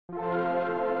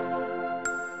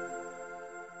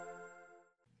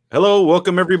Hello,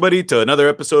 welcome everybody to another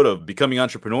episode of Becoming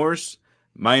Entrepreneurs.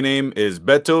 My name is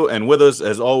Beto, and with us,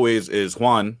 as always, is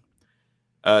Juan.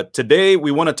 Today,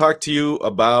 we want to talk to you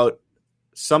about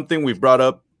something we've brought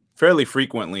up fairly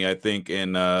frequently, I think,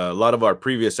 in a lot of our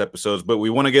previous episodes, but we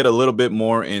want to get a little bit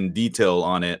more in detail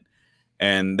on it.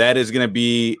 And that is going to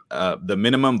be the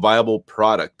minimum viable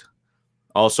product,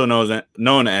 also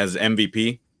known as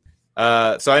MVP.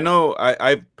 So I know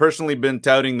I've personally been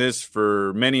touting this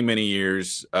for many, many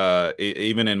years,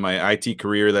 even in my IT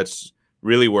career. That's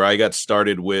really where I got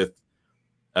started with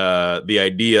the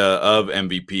idea of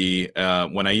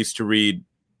MVP. When I used to read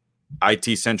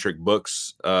IT-centric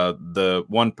books, the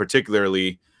one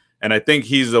particularly, and I think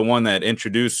he's the one that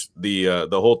introduced the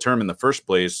whole term in the first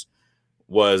place,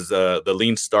 was the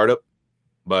Lean Startup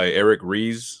by Eric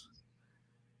Ries.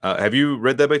 Have you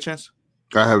read that by chance?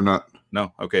 I have not.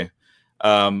 No? Okay.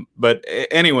 But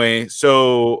anyway,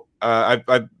 so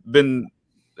I've been,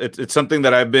 it's something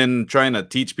that I've been trying to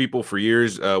teach people for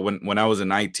years. When I was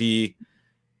in IT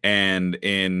and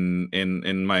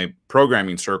in my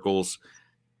programming circles,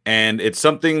 and it's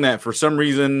something that for some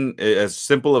reason, as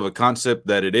simple of a concept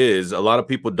that it is, a lot of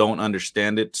people don't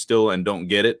understand it still and don't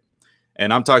get it.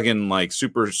 And I'm talking like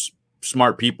super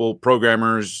smart people,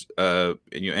 programmers,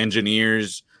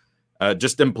 engineers.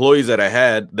 Just employees that I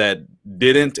had that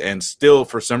didn't and still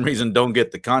for some reason don't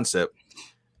get the concept.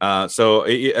 So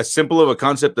as simple of a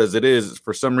concept as it is,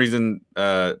 for some reason,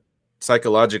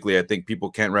 psychologically, I think people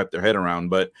can't wrap their head around.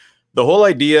 But the whole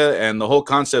idea and the whole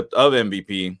concept of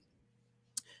MVP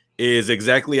is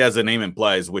exactly as the name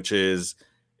implies, which is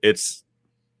it's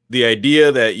the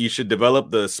idea that you should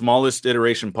develop the smallest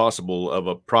iteration possible of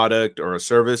a product or a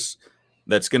service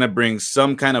that's going to bring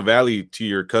some kind of value to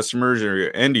your customers or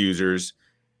your end users,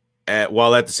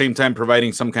 while at the same time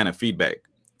providing some kind of feedback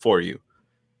for you.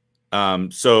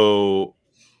 So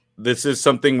this is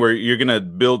something where you're going to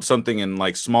build something in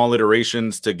like small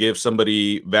iterations to give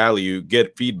somebody value,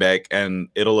 get feedback, and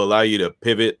it'll allow you to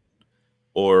pivot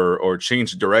or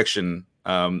change direction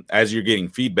as you're getting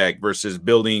feedback versus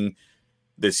building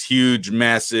this huge,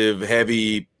 massive,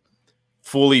 heavy,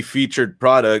 fully featured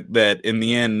product that in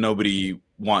the end nobody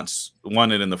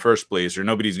wanted in the first place, or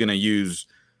nobody's going to use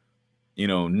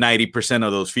 90%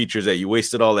 of those features that you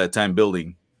wasted all that time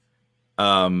building.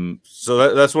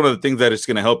 So that's one of the things that it's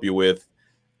going to help you with,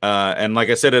 and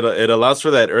like I said, it allows for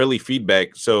that early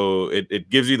feedback, so it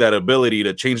gives you that ability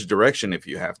to change direction if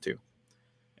you have to.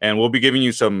 And we'll be giving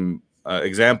you some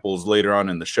examples later on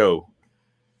in the show.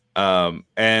 And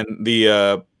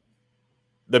the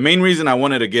main reason I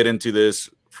wanted to get into this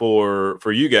for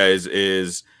you guys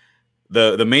is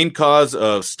the main cause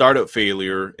of startup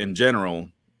failure in general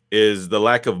is the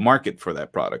lack of market for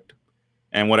that product.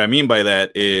 And what I mean by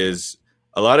that is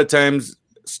a lot of times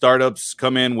startups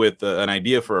come in with an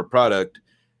idea for a product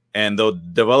and they'll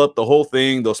develop the whole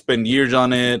thing. They'll spend years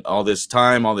on it, all this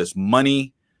time, all this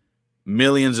money,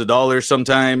 millions of dollars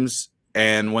sometimes.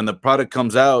 And when the product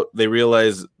comes out, they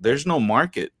realize there's no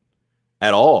market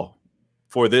at all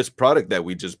for this product that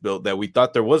we just built that we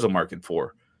thought there was a market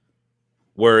for.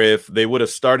 Where if they would have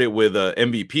started with a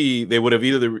MVP, they would have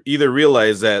either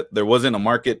realized that there wasn't a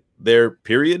market there,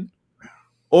 period,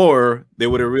 or they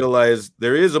would have realized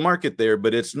there is a market there,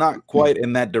 but it's not quite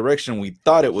in that direction we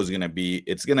thought it was going to be.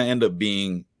 It's going to end up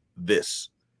being this.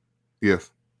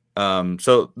 Yes.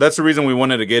 So that's the reason we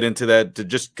wanted to get into that, to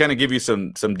just kind of give you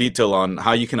some detail on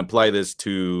how you can apply this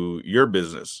to your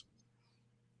business.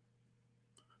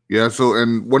 Yeah. So,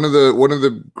 and one of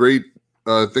the great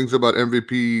things about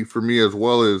MVP for me as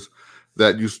well is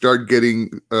that you start getting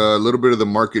a little bit of the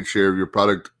market share of your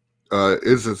product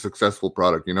is a successful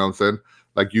product. You know what I'm saying?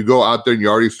 Like you go out there and you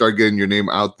already start getting your name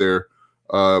out there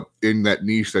in that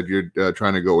niche that you're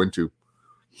trying to go into.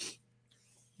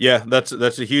 Yeah, that's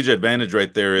a huge advantage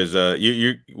right there. Is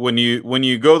you when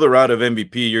you go the route of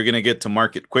MVP, you're going to get to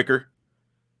market quicker.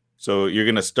 So you're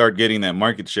going to start getting that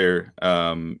market share.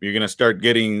 You're going to start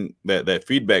getting that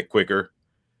feedback quicker.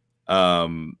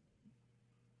 And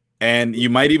you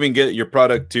might even get your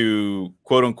product to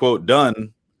quote unquote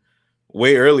done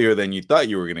way earlier than you thought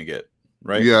you were going to get.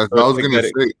 Right. Yeah. So I was going to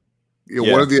say,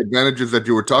 yeah, one of the advantages that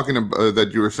you were talking about,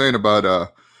 that you were saying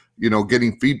about,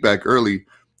 getting feedback early.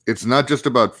 It's not just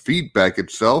about feedback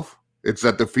itself. It's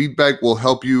that the feedback will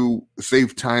help you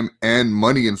save time and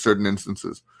money in certain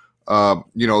instances.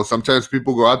 Sometimes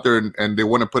people go out there and they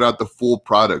want to put out the full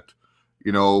product.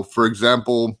 For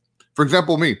example,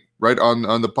 me, right,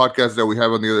 on the podcast that we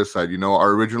have on the other side,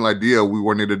 our original idea, we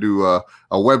wanted to do a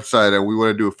website, and we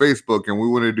wanted to do a Facebook, and we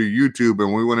wanted to do YouTube,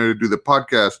 and we wanted to do the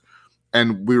podcast.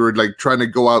 And we were like trying to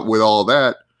go out with all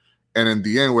that. And in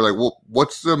the end, we're like, well,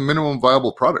 what's the minimum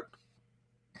viable product?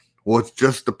 Well, it's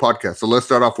just the podcast. So let's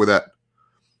start off with that.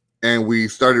 And we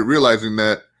started realizing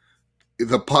that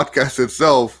the podcast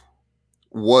itself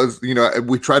was,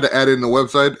 we tried to add it in the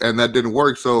website and that didn't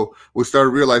work. So we started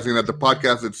realizing that the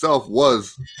podcast itself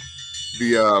was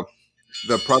the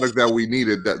product that we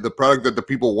needed, that the product that the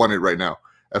people wanted right now,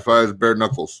 as far as bare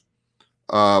knuckles.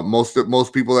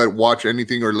 Most people that watch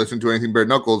anything or listen to anything bare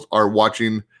knuckles are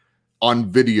watching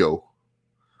on video.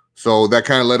 So that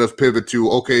kind of let us pivot to,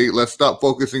 okay, let's stop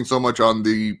focusing so much on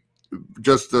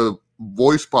just the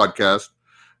voice podcast,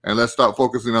 and let's stop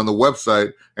focusing on the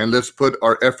website, and let's put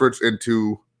our efforts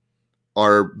into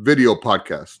our video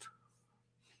podcast.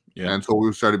 Yeah. And so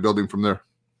we started building from there.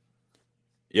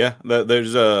 Yeah,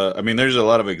 there's a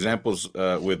lot of examples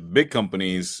with big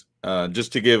companies.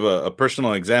 Just to give a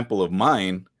personal example of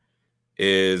mine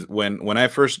is when I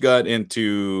first got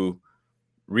into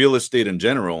real estate in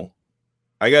general,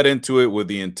 I got into it with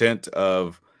the intent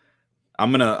of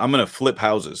I'm gonna flip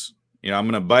houses. I'm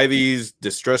gonna buy these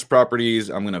distressed properties,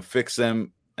 I'm gonna fix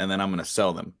them, and then I'm gonna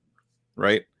sell them,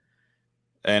 right?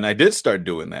 And I did start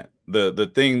doing that.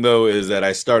 The thing though is that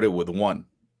I started with one.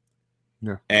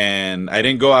 Yeah. And I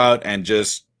didn't go out and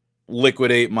just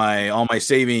liquidate all my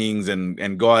savings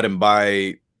and go out and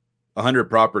buy 100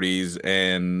 properties,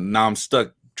 and now I'm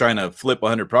stuck trying to flip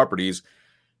 100 properties.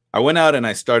 I went out and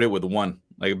I started with one,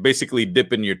 like basically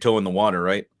dipping your toe in the water,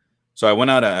 right? So I went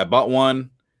out, I bought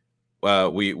one.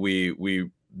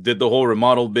 We did the whole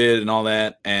remodel bid and all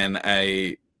that, and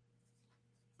I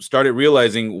started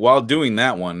realizing while doing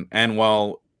that one and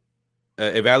while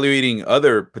evaluating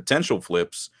other potential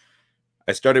flips,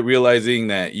 I started realizing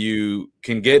that you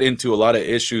can get into a lot of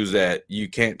issues that you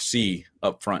can't see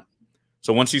up front.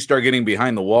 So once you start getting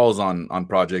behind the walls on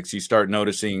projects, you start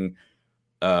noticing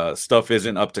stuff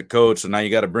isn't up to code. So now you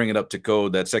got to bring it up to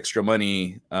code. That's extra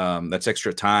money. That's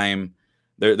extra time.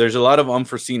 There's a lot of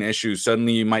unforeseen issues.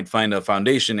 Suddenly you might find a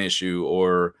foundation issue,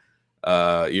 or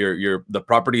the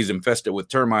property is infested with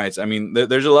termites. I mean,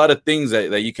 there's a lot of things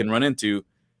that you can run into.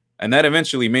 And that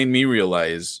eventually made me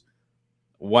realize,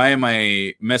 why am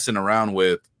I messing around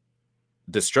with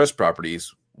distressed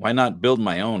properties? Why not build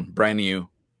my own brand new?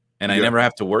 And I never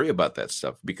have to worry about that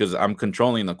stuff because I'm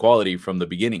controlling the quality from the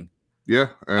beginning. Yeah.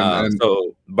 And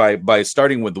so by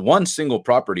starting with one single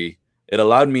property, it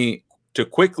allowed me to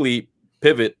quickly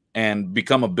pivot and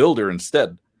become a builder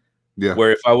instead. Yeah.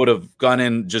 Where if I would have gone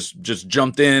in, just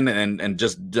jumped in and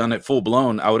just done it full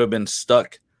blown, I would have been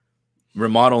stuck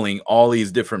remodeling all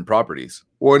these different properties.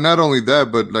 Well, not only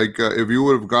that, but like if you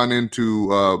would have gone in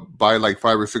to buy like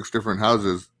 5 or 6 different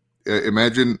houses,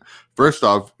 imagine, first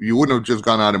off, you wouldn't have just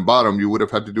gone out and bought them. You would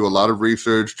have had to do a lot of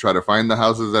research, try to find the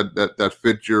houses that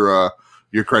fit your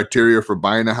criteria for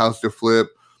buying a house to flip.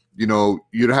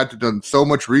 You'd have to done so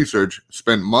much research,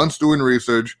 spent months doing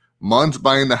research, months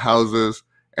buying the houses,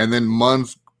 and then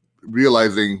months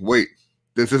realizing, wait,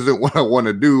 this isn't what I want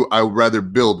to do. I would rather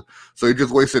build. So you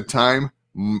just wasted time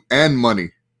and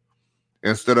money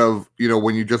instead of,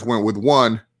 when you just went with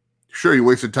one, sure, you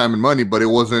wasted time and money, but it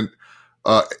wasn't,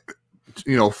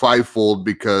 fivefold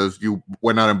because you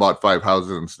went out and bought 5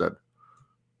 houses instead.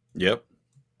 Yep.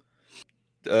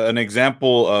 An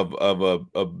example of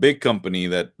a big company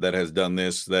that has done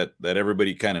this that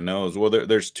everybody kind of knows. Well,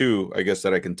 there's 2, I guess,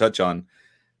 that I can touch on.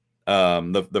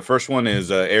 The first one is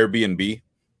Airbnb.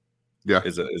 Yeah,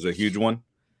 is a huge one.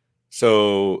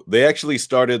 So they actually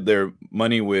started their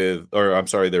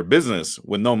business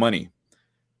with no money,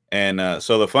 and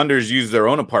so the funders used their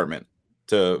own apartment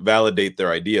to validate their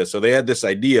idea. So they had this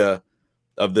idea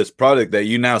of this product that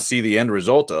you now see the end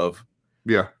result of.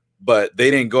 Yeah, but they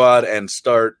didn't go out and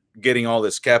start getting all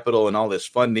this capital and all this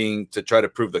funding to try to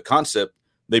prove the concept.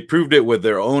 They proved it with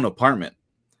their own apartment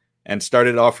and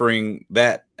started offering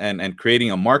that and creating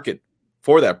a market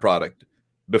for that product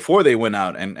before they went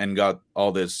out and got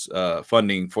all this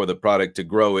funding for the product to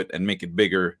grow it and make it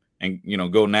bigger and,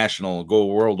 go national, go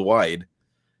worldwide.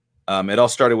 It all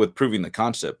started with proving the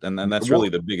concept. And then that's really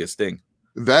the biggest thing.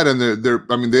 That and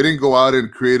they didn't go out and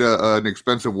create an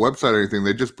expensive website or anything.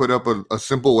 They just put up a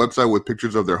simple website with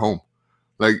pictures of their home.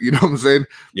 Like, you know what I'm saying?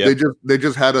 Yep. They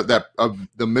just had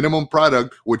the minimum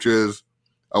product, which is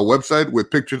a website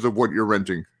with pictures of what you're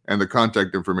renting and the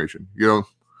contact information,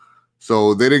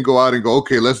 So they didn't go out and go,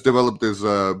 okay, let's develop this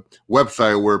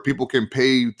website where people can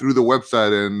pay through the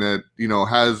website and that,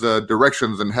 has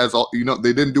directions and has all,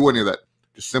 they didn't do any of that.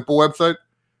 Just simple website,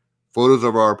 photos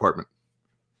of our apartment.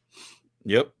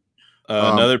 Yep.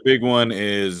 Another big one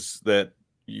is that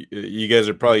you guys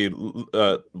are probably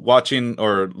watching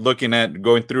or looking at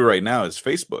going through right now is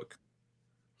Facebook.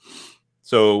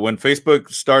 So when Facebook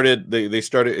started, he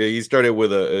started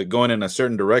with going in a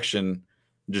certain direction,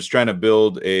 just trying to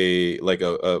build a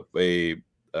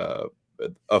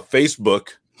Facebook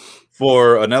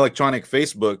for an electronic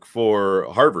Facebook for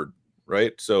Harvard,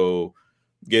 right? So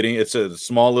it's a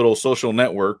small little social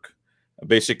network,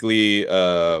 basically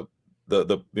the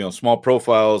small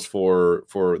profiles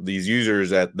for these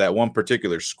users at that one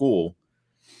particular school.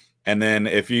 And then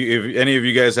if any of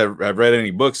you guys have read any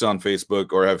books on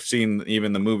Facebook or have seen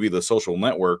even the movie The Social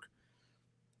Network,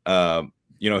 as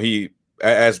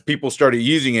people started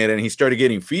using it and he started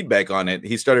getting feedback on it,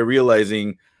 he started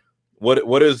realizing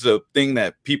what is the thing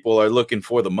that people are looking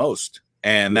for the most,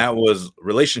 and that was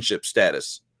relationship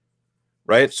status,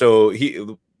 right? So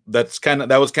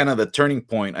that was kind of the turning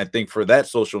point, I think, for that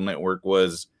social network,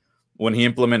 was when he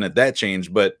implemented that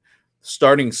change. But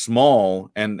starting small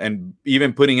and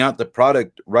even putting out the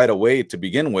product right away to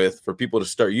begin with for people to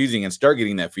start using and start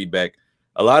getting that feedback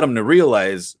allowed them to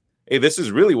realize, hey, this is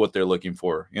really what they're looking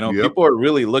for. People are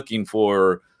really looking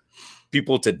for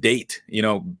people to date,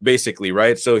 basically,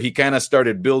 right? So he kind of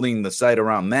started building the site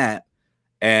around that,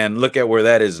 and look at where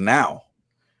that is now.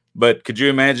 But could you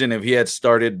imagine if he had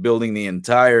started building the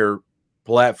entire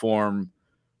platform,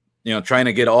 trying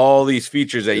to get all these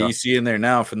features that you see in there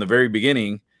now from the very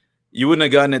beginning? You wouldn't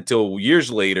have gotten it till years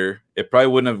later. It probably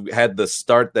wouldn't have had the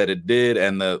start that it did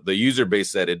and the user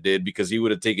base that it did, because he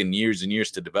would have taken years and years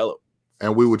to develop.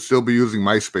 And we would still be using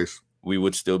MySpace. We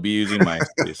would still be using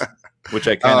MySpace, which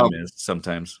I kind of miss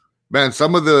sometimes. Man,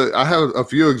 I have a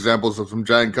few examples of some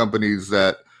giant companies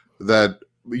that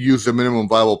use the minimum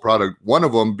viable product. One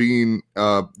of them being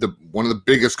one of the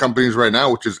biggest companies right now,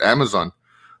 which is Amazon.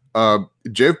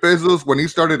 Jeff Bezos, when he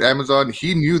started Amazon,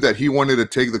 he knew that he wanted to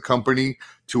take the company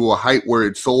to a height where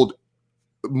it sold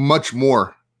much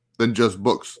more than just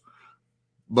books.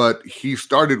 But he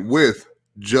started with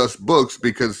just books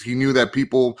because he knew that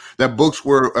books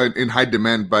were in high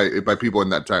demand by people in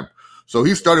that time. So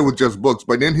he started with just books,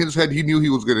 but in his head, he knew he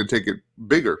was going to take it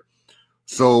bigger.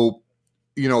 So,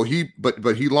 he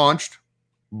launched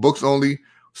books only,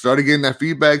 started getting that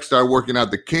feedback, started working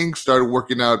out the kinks, started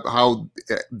working out how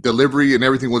delivery and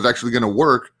everything was actually going to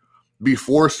work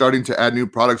before starting to add new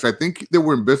products. I think they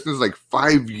were in business like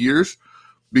 5 years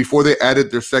before they added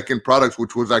their second products,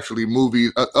 which was actually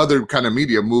movies, other kind of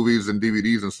media, movies and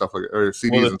DVDs and stuff like that, or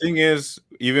CDs. Well, the thing is,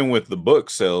 even with the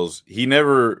book sales,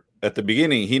 at the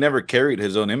beginning, he never carried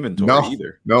his own inventory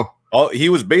either. No. He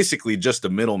was basically just a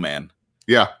middleman.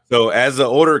 Yeah. So as the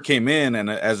order came in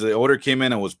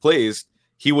and was placed,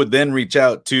 he would then reach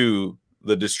out to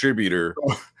the distributor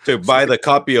to buy the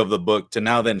copy of the book to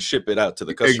now then ship it out to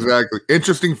the customer. Exactly.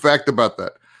 Interesting fact about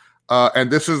that. And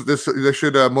this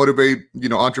should motivate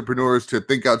entrepreneurs to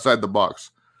think outside the box.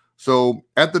 So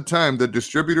at the time, the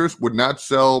distributors would not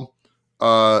sell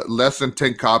less than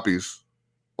 10 copies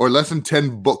or less than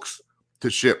 10 books to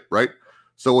ship, right?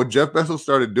 So what Jeff Bezos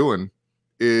started doing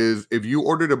is, if you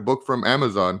ordered a book from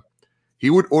Amazon, he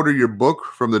would order your book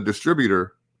from the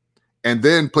distributor and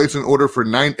then place an order for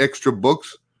 9 extra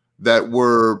books that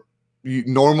were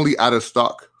normally out of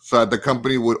stock. So that the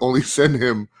company would only send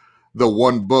him the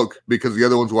one book because the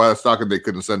other ones were out of stock and they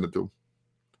couldn't send it to him.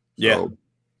 Yeah.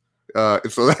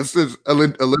 So that's just a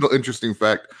little interesting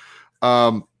fact.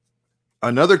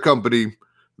 Another company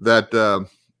that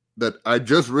I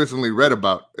just recently read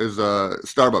about is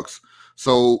Starbucks.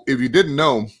 So if you didn't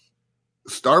know,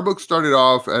 Starbucks started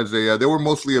off as they were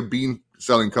mostly a bean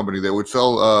selling company. They would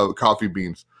sell coffee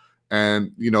beans.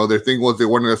 And, their thing was they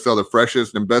wanted to sell the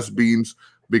freshest and best beans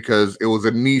because it was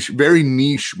a very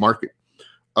niche market.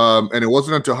 And it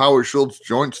wasn't until Howard Schultz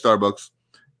joined Starbucks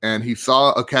and he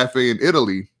saw a cafe in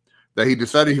Italy that he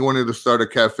decided he wanted to start a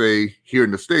cafe here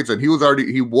in the States. And he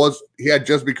had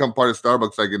just become part of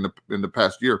Starbucks like in the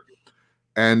past year.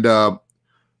 And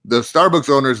the Starbucks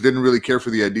owners didn't really care for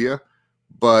the idea,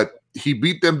 but he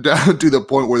beat them down to the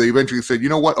point where they eventually said, you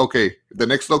know what? Okay, the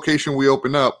next location we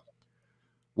open up,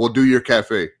 we'll do your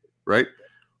cafe, right?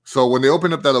 So when they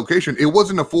opened up that location, it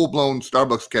wasn't a full-blown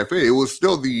Starbucks cafe. It was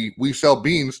still we sell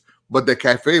beans, but the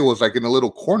cafe was like in a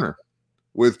little corner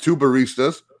with 2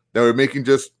 baristas that were making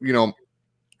just,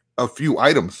 a few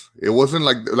items. It wasn't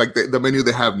like the menu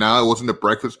they have now. It wasn't a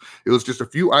breakfast. It was just a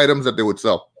few items that they would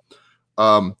sell.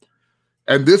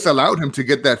 And this allowed him to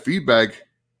get that feedback.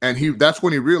 And that's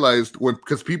when he realized,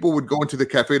 because people would go into the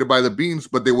cafe to buy the beans,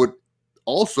 but they would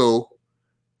also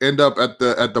end up at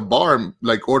the bar,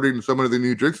 like ordering some of the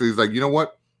new drinks. So he's like, you know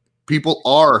what? People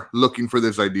are looking for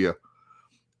this idea.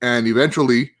 And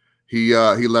eventually he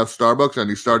left Starbucks and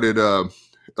he started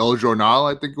El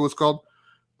Jornal, I think it was called.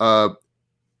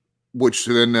 which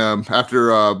then after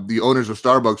the owners of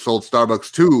Starbucks sold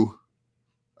Starbucks to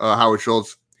Howard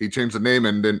Schultz, he changed the name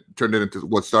and then turned it into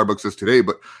what Starbucks is today.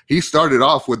 But he started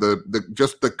off with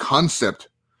just the concept,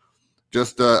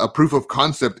 just a proof of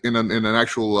concept in an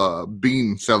actual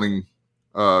bean selling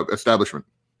establishment.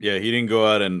 Yeah, he didn't go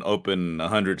out and open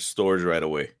 100 stores right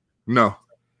away. No.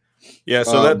 Yeah,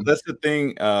 so that's the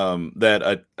thing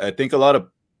that I think a lot of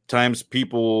times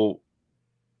people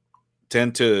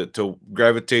tend to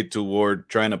gravitate toward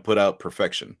trying to put out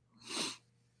perfection.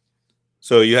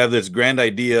 So you have this grand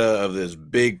idea of this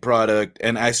big product,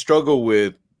 and I struggle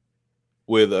with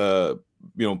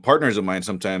partners of mine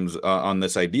sometimes on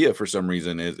this idea for some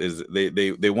reason is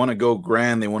they want to go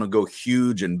grand, they want to go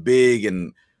huge and big,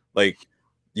 and like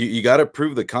you got to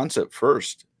prove the concept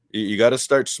first. You got to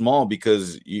start small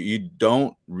because you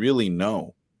don't really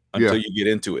know until you get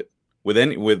into it.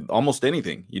 With almost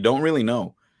anything, you don't really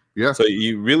know. Yeah. So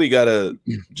you really got to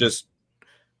just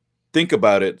think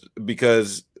about it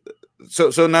because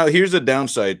so now here's a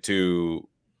downside to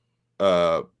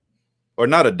or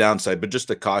not a downside, but just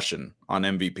a caution on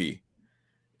MVP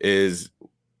is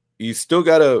you still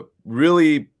got to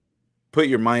really put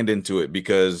your mind into it,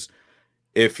 because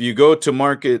if you go to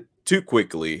market too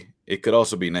quickly, it could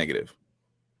also be negative,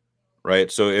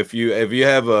 right? So if you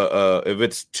have if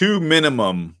it's too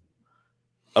minimum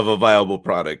of a viable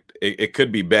product, it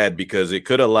could be bad because it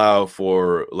could allow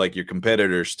for like your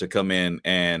competitors to come in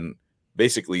and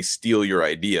basically steal your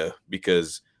idea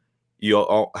because you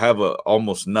all have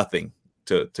almost nothing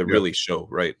to really show,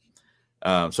 right?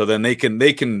 So then they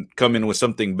can come in with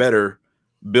something better,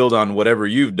 build on whatever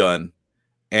you've done,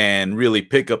 and really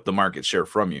pick up the market share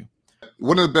from you.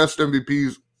 One of the best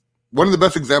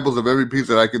examples of MVPs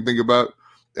that I can think about,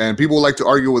 and people like to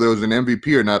argue whether it was an MVP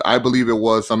or not. I believe it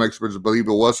was. Some experts believe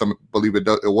it was. Some believe it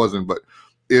wasn't. But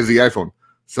is the iPhone.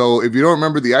 So if you don't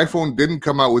remember, the iPhone didn't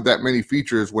come out with that many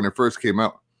features when it first came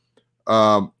out.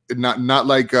 Not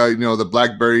like the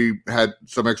BlackBerry had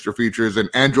some extra features, and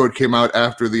Android came out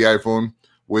after the iPhone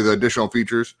with additional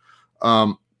features.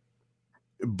 But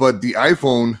the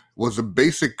iPhone was a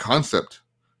basic concept.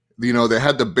 They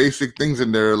had the basic things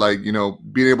in there, like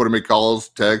being able to make calls,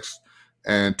 text,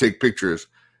 and take pictures.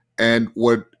 And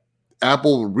what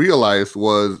Apple realized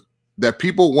was that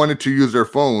people wanted to use their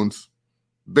phones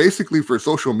basically for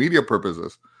social media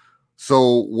purposes.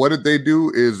 So what did they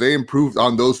do is they improved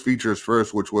on those features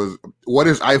first, which was what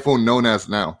is iPhone known as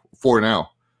now?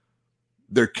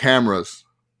 Their cameras.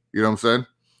 You know what I'm saying?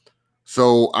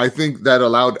 So I think that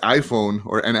allowed iPhone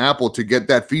and Apple to get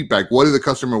that feedback. What does the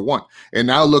customer want? And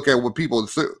now look at what people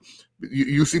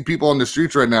you see people on the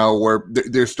streets right now where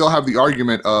they still have the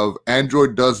argument of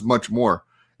Android does much more,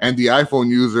 and the iPhone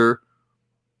user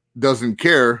doesn't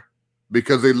care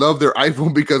because they love their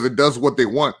iPhone because it does what they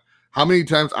want. How many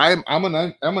times I'm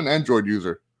an Android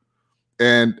user,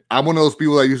 and I'm one of those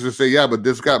people that used to say, yeah, but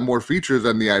this got more features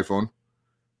than the iPhone.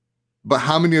 But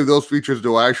how many of those features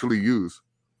do I actually use?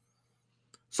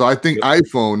 So I think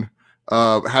iPhone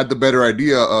had the better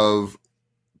idea of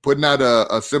putting out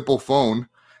a simple phone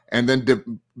and then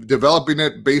developing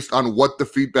it based on what the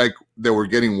feedback they were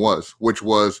getting was, which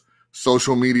was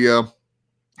social media,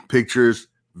 pictures,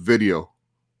 video.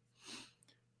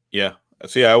 Yeah.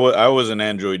 See, I was an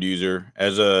Android user.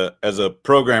 As a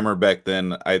programmer back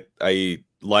then, I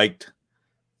liked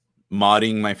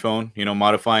modding my phone,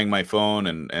 modifying my phone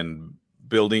and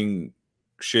building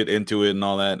shit into it and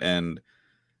all that. And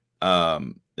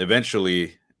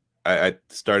eventually I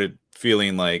started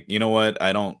feeling like, you know what?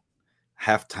 I don't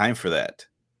have time for that.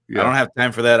 Yeah. I don't have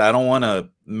time for that. I don't want to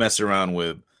mess around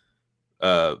with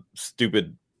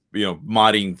stupid,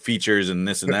 modding features and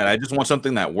this and that. I just want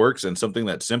something that works and something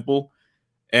that's simple.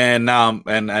 And now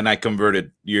and I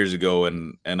converted years ago,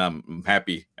 and I'm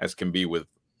happy as can be with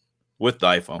the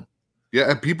iPhone. Yeah,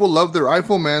 and people love their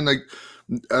iPhone, man. Like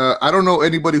I don't know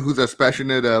anybody who's as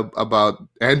passionate about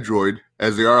Android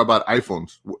as they are about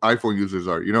iPhones. iPhone users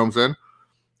are, you know what I'm saying?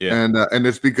 Yeah. And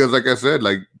it's because, like I said,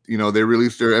 like they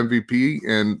released their MVP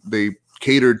and they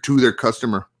catered to their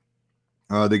customer.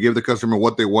 They gave the customer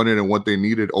what they wanted and what they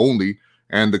needed only,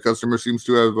 and the customer seems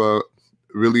to have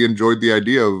really enjoyed the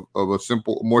idea of a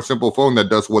more simple phone that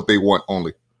does what they want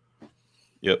only.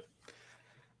 Yep.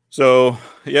 So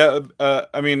yeah,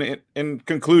 I mean, in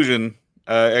conclusion,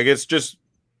 I guess just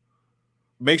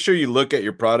make sure you look at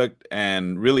your product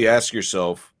and really ask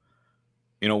yourself,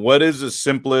 what is the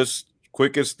simplest,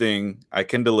 quickest thing I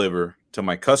can deliver to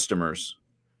my customers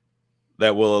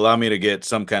that will allow me to get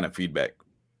some kind of feedback.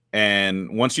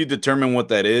 And once you determine what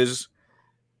that is,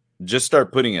 just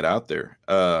start putting it out there.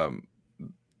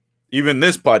 Even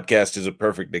this podcast is a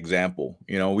perfect example.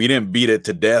 You know, we didn't beat it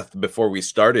to death before we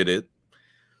started it.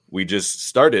 We just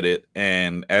started it.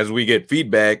 And as we get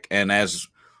feedback and as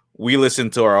we listen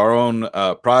to our own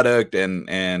product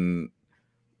and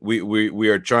we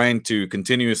are trying to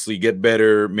continuously get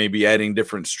better, maybe adding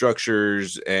different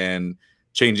structures and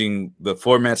changing the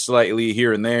format slightly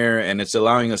here and there. And it's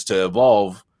allowing us to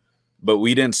evolve. But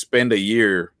we didn't spend a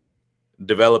year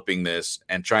developing this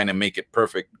and trying to make it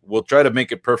perfect. We'll try to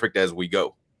make it perfect as we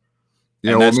go.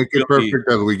 Yeah, we'll make it perfect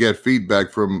as we get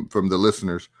feedback from the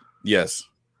listeners. Yes.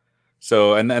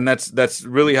 So, and that's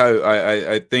really how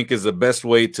I think is the best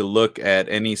way to look at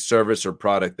any service or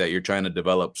product that you're trying to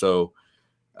develop. So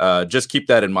just keep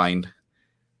that in mind.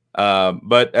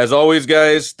 But as always,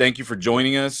 guys, thank you for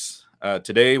joining us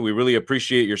today. We really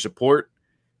appreciate your support,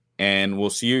 and we'll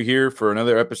see you here for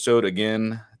another episode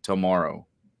again tomorrow.